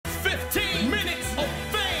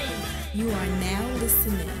You are now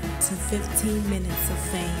listening to 15 Minutes of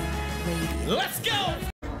Fame Radio. Let's go!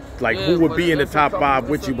 Like, who would be in the top 5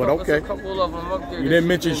 with you, but okay. A couple of them up there. You didn't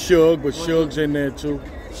mention Suge, but Suge's in there too.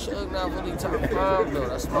 Suge not really top 5 though,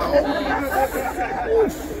 that's my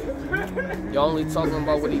man. Y'all only talking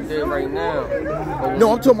about what he did right now.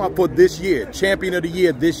 No, I'm talking about for this year. Champion of the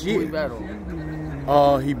year this year. Who he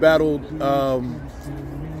battled? He battled,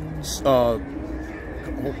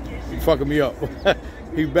 you're fucking me up.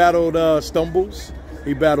 He battled Stumbles.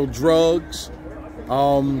 He battled Drugs.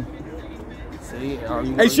 See,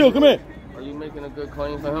 hey, Suge, come here. Are you making a good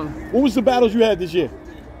claim for him? What was the battles you had this year?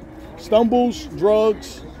 Stumbles,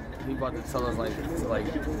 Drugs. He about to tell us like 3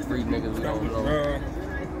 niggas we don't know.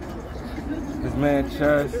 His man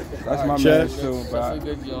Chess, that's my Chess. man too. That's a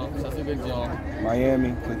good job. That's a good job.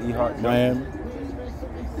 Miami, with E Heart. Miami.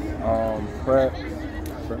 Prep.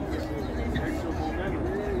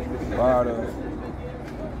 Vada.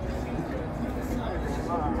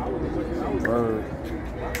 Bird.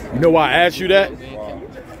 You know why I asked you that?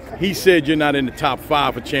 He said you're not in the top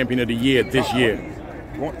 5 for Champion of the Year this year.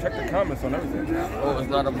 Check the comments on everything. Oh, it's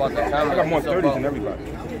not about the comments. I got more 30s than everybody.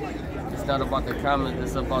 It's not about the comments,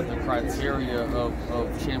 it's about the criteria of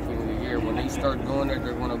Champion of the Year. When they start doing it,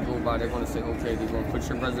 they're going to go by, they're going to say, okay, they're going to put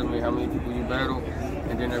your resume, how many people you battle,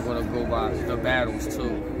 and then they're going to go by the battles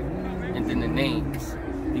too, and then the names.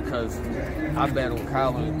 Because I battled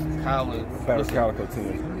Colin. Battle Calico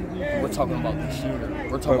team. We're talking about this year.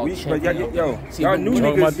 We're talking about champion. Y'all new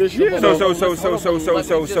niggas. About this year.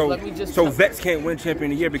 So vets can't win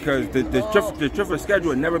champion of the year because the triple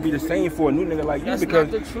schedule would never be the same for a new nigga like you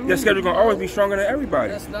because your schedule gonna always be stronger than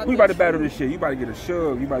everybody. Who about to battle this year? You about to get a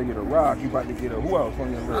Suge, you about to get a Rock, you about to get a who else on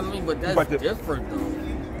your list? I mean, but that's different though.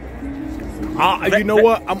 You know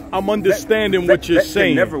what? I'm understanding what you're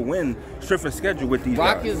saying. Never win triple schedule with these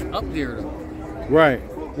Rock guys. is up there though. Right.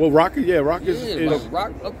 Well, Rock is Rock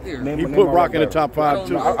up there. He put Rock in the top 5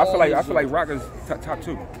 too. I feel like Rock is top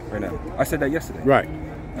 2 right now. I said that yesterday. Right.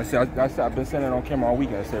 I said I've been saying it on camera all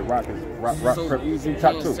weekend. I said Rock is so easy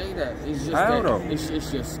top can't 2. Say that. It's just I don't know. It's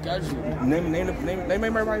your schedule. Name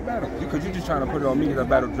my right battle. Because you just trying to put it on me because I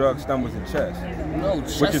battle Drugs, Stumbles, and Chess. No,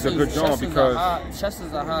 Chess which is a good job because Chess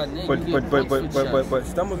is a high name. But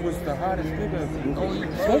Stumbles was the hottest nigga. No, he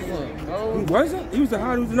wasn't. He wasn't. He was the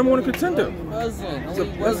hottest. He was the number 1 contender. No, he wasn't. No, he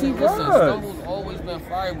Yes, wasn't. he was. Stumbles always been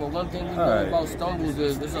fire, but one thing we know about Stumbles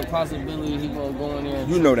is there's a possibility he gonna go in there.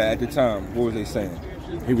 You know that at the time. What was they saying?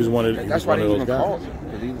 He was one of That's why they those even guys. called him.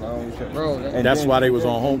 Bro, And that's why they was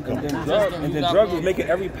on Homecoming. And then Drugs was making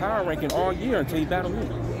every power ranking all year until he battled me.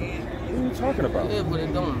 What are you talking about? Yeah, but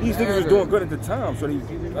it don't These niggas was doing good at the time, so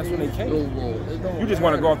that's when they came. You just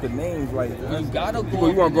want to go off the names, like you gotta go.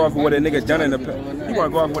 You want to go off of what a nigga done in the past. You want to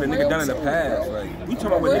go off what a nigga done in the past. Like we talking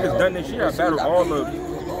about what niggas done this year. I battled all the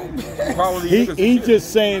quality. He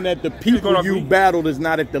just saying that the people you battled is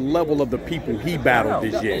not at the level of the people he battled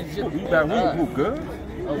this year. Who good?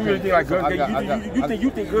 You really think like good?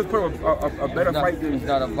 You think good put a better fight than? It's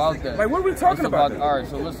not about that. Like what are we talking about? All right,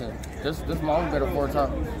 so listen. This my own better 4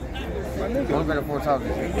 times. One better 4 times.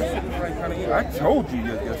 I told you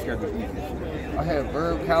your schedule is easy. I had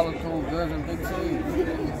Verb, Calico, Goods, and Big T.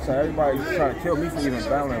 So everybody's trying to kill me for even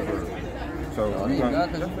battling Verb. So you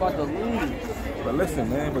about to lose. But listen,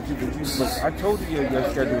 man. But I told you your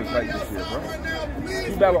schedule is like this year, bro.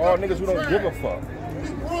 You battle all niggas who don't give a fuck.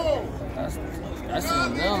 That's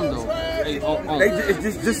on them though.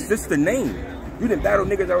 It's just the name. You didn't battle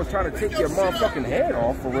niggas that was trying to take your motherfucking head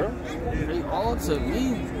off for real. They all to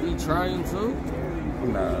me be trying to.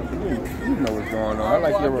 Nah, you know what's going on. I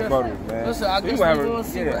like your rebuttals, man. Listen, I guess we're going to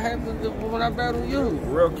see what happens when I battle you.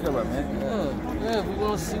 Real killer, man. Yeah, we're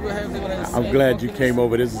going to see what happens when I I'm glad you came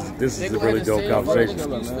over. This is a really dope conversation.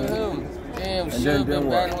 Damn, Suge been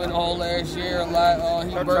battling all last year. Like,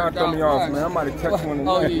 he burnt out. Me off, man. I might have touched one of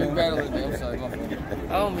Oh, yeah, battling. I'm sorry, my fault.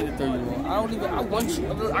 I don't mean to throw you on. I want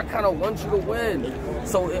you. I kind of want you to win.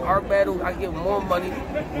 So in our battle, I get more money.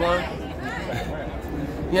 One.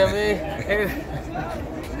 You know what I mean?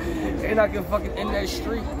 And I can fucking end that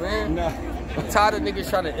streak, man. I'm tired of niggas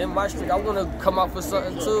trying to end my streak. I want to come out for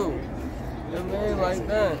something too. You know what I mean? Like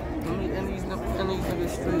that. In these niggas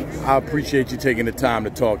streets. I appreciate you taking the time to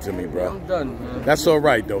talk to me, bro. I'm done, man. That's all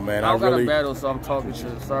right, though, man. I got a battle, so I'm talking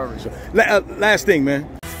shit. Sorry. Last thing, man.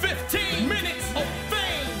 15 Minutes of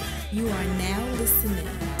Fame. You are now listening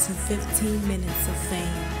to 15 Minutes of Fame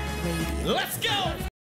Radio. Let's go!